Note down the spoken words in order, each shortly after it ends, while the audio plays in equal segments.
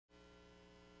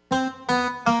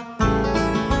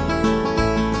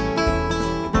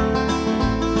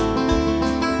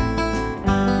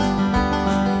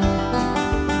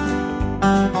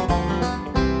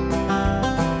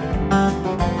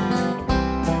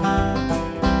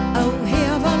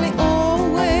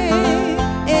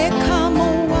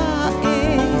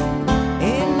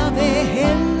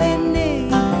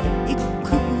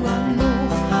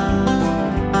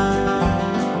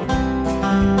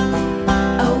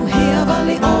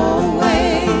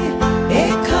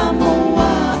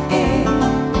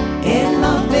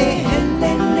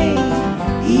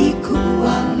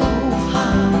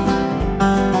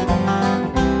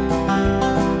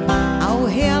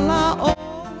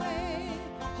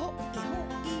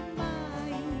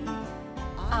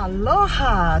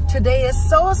Aloha! Today is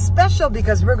so special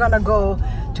because we're gonna go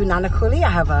to Nanakuli. I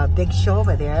have a big show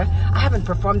over there. I haven't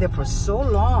performed there for so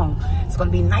long. It's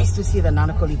gonna be nice to see the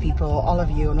Nanakuli people, all of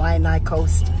you on Waianae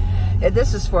Coast.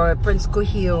 This is for Prince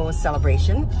Kuhio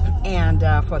celebration and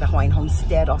for the Hawaiian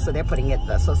Homestead. Also, they're putting it,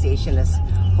 the association is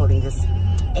holding this.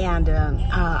 And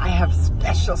I have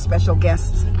special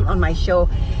guests on my show,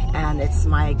 and it's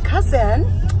my cousin,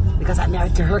 because I'm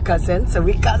married to her cousin, so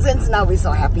we're cousins now. We're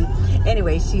so happy.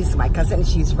 Anyway, she's my cousin.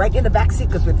 She's right in the back seat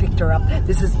because we picked her up.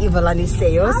 This is Ivalani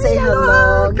Seo. Say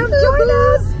hello. Come join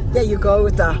us. There you go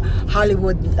with the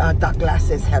Hollywood dark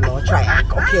glasses. Hello,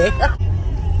 Triac, okay?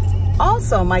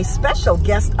 Also, my special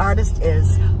guest artist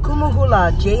is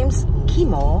Kumuhula James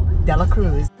Kimo de la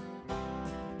Cruz.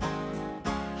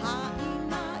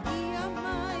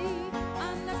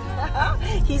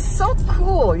 He's so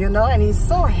cool, you know, and he's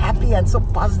so happy and so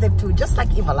positive too, just like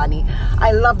Ivalani.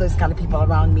 I love those kind of people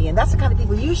around me, and that's the kind of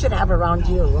people you should have around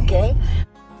you, okay?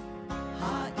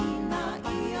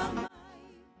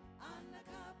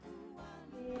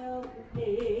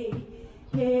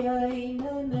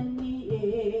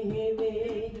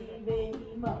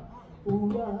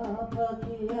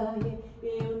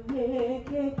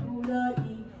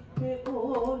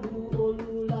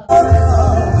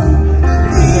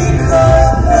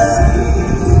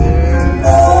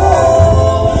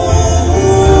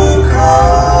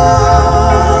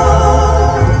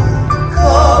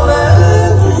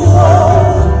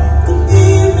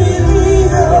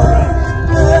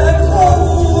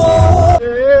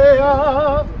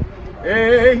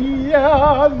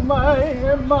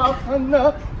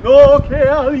 No ke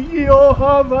ali o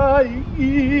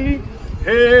Hawaii,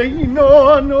 hei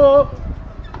no no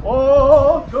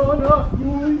o tona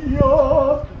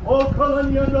Kuhio o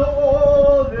kalania no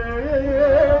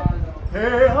ore, he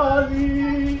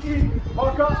ali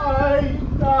maka ai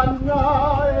nana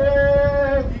e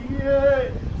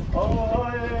o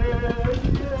e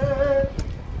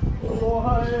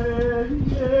aloha e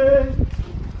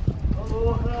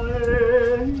aloha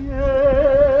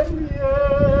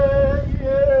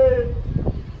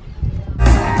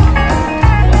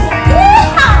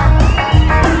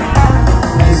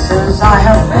I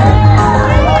have been,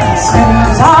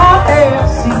 cities I have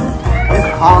seen, with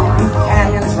concrete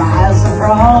canyons rising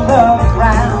from the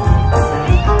ground.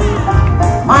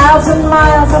 Miles and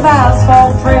miles of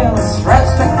asphalt trails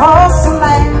stretched across the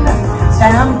land,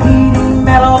 stampeding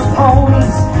metal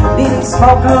ponies, leading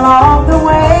smoke along the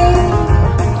way.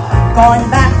 Going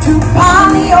back to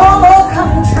Kuhio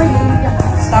country,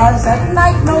 stars at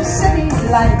night, no city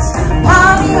lights.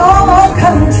 Kuhio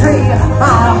country,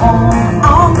 my home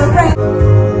on the range.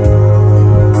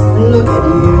 Look at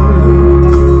you,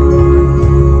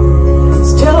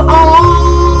 still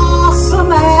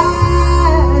awesome as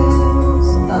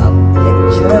a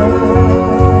picture.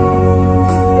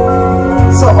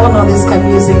 So all of this kind of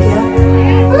music, yeah?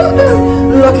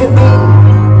 Look at me,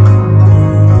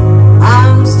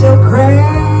 I'm still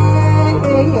crazy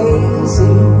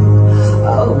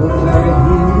over you.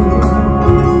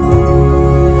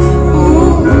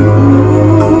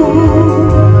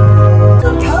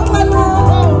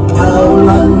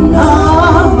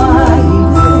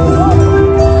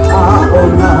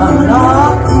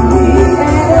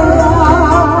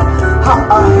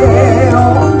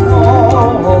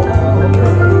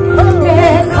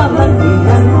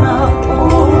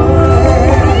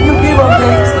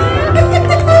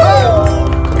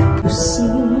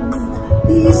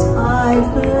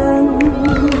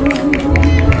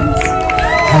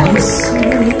 Have you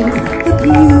seen the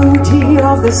beauty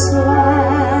of this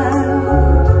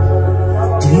land?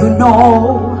 Do you know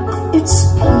its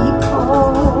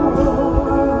people?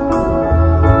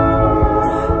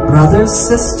 Brothers,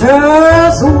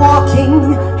 sisters,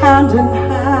 walking hand in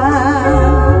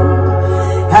hand.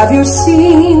 Have you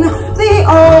seen the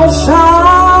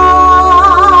ocean?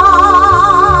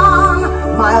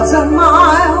 Miles and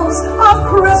miles of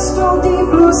crystal deep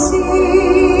blue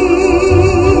seas.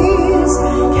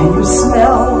 Can you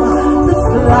smell the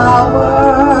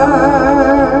flowers?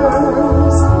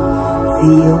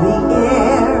 Feel the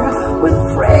air with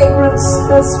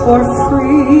fragrances for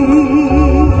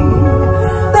free.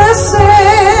 This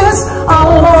is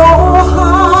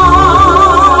aloha.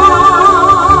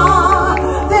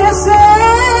 This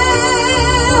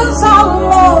is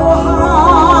aloha.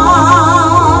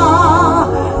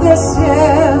 This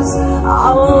is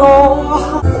aloha.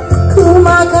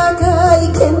 Kumakaka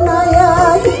ikenaya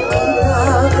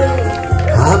hikinawe,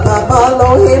 kapapalo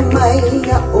he mai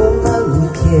o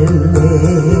maukele.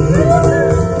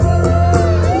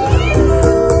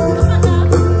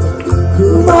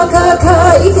 Kumakaka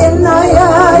ikenaya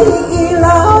hikinawe.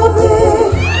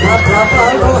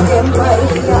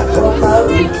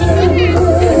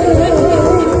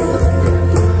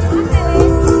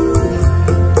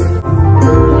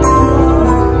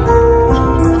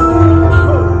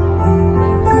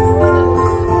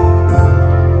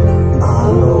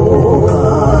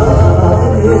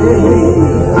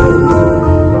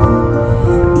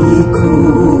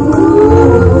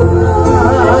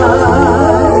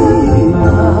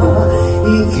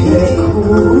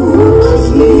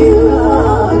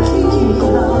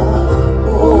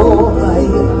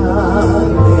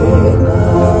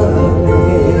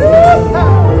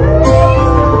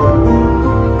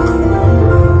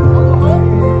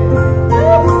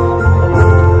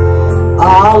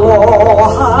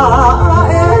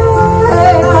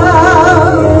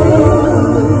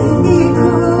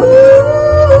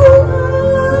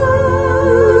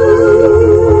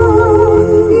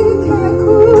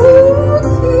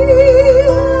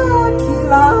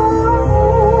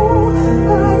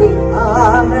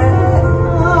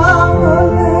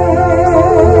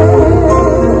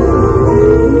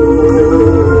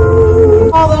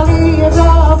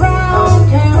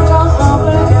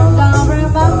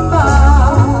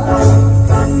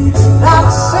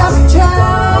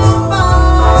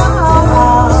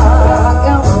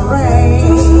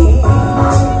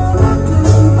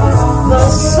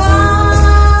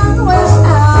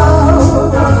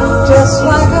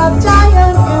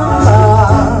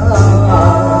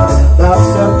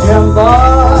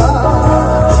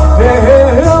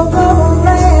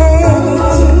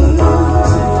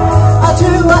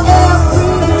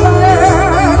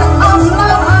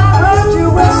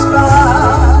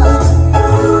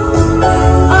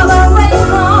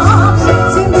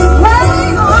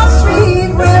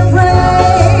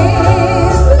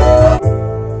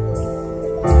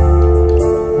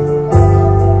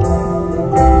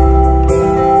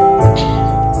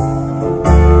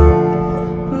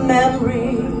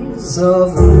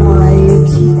 Of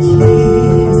Waikiki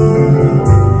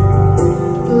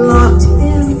locked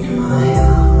in my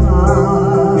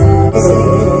heart.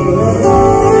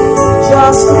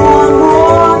 Just one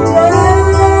more day,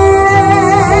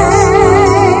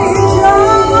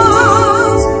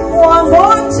 just one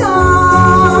more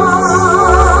time.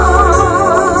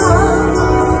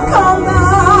 Come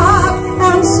back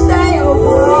and stay a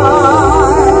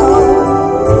while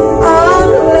and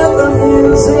let the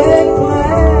music play.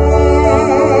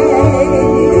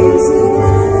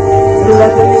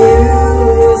 Let the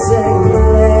music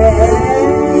play.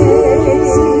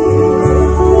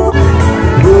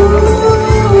 Ooh,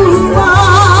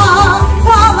 ah,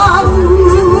 ah,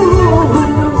 ooh,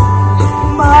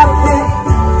 ma pe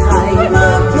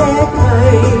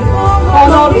kai,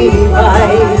 ono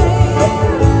livai.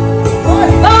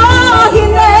 Ah,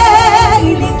 hine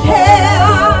ilikea,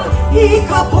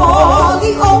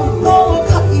 ikapoli ono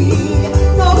kai,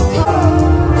 no kai.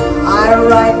 I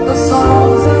write the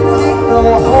songs and make the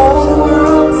whole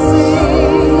world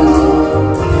sing.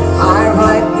 I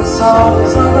write the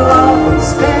songs of love and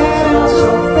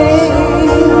special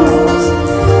things.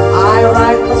 I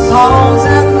write the songs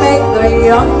that make the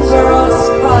young girls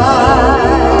cry.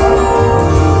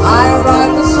 I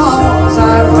write the songs, I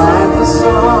write the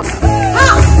songs. Ha!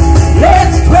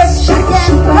 Let's twist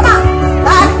again, come on,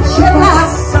 like the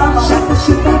last summer.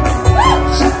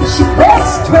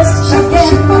 Let's twist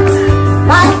again,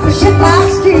 like the ship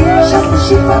last year.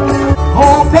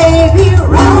 Oh baby,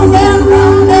 round and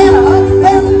round and up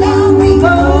and down we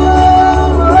go.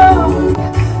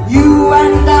 You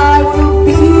and I will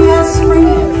be as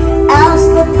free as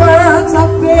the birds up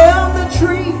in the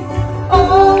tree.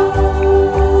 Oh,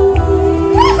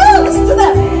 listen to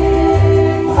that.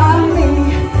 Finally,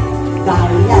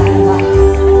 Diana.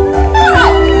 All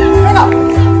right,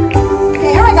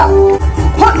 here we go.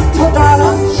 Hotel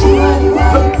dollar,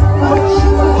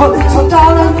 hotel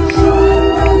dollar.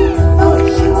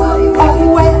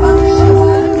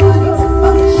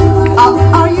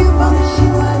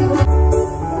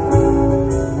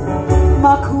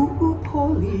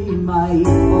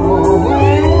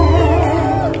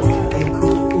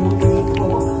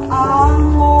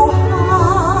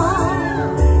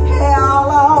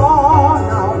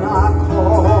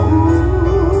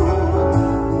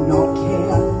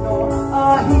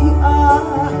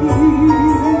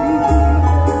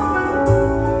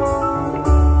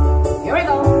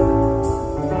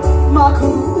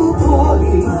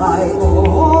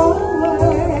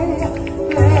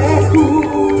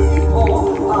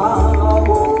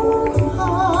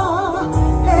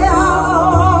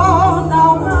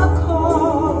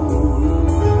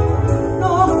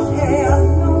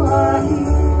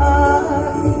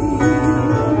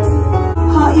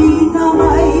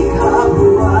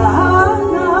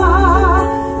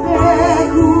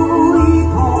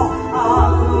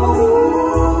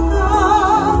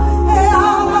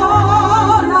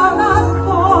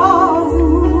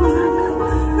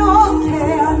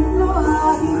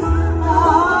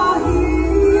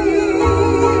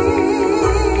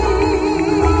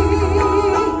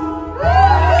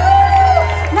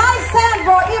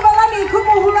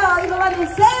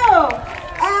 Eliseo,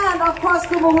 and of course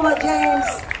Kuhio James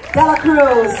De La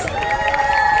Cruz.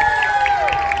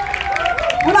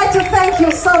 We'd like to thank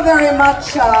you so very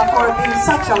much for being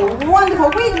such a wonderful,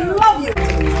 we love you.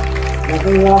 Let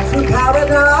me walk through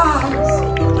paradise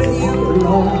with you,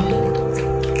 Lord.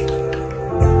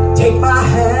 Take my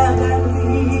hand and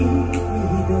lead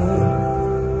me there.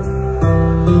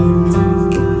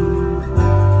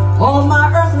 All my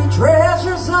earthly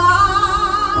treasures I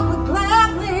would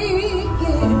gladly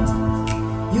give.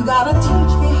 You gotta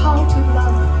teach me how to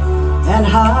love and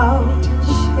how to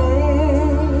share.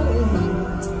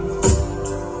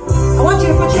 I want you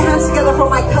to put your hands together for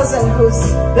my cousin who's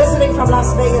visiting from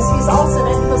Las Vegas. He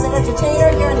was an entertainer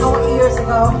here in Hawaii years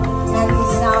ago, and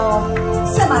he's now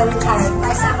semi-retired.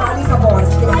 My San Francisco board.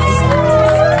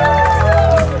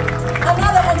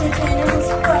 Another entertainer who's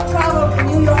traveled to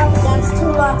New York against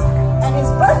Tula, and his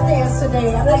birthday is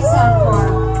today. And I sang for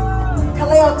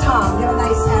Kaleo Tom.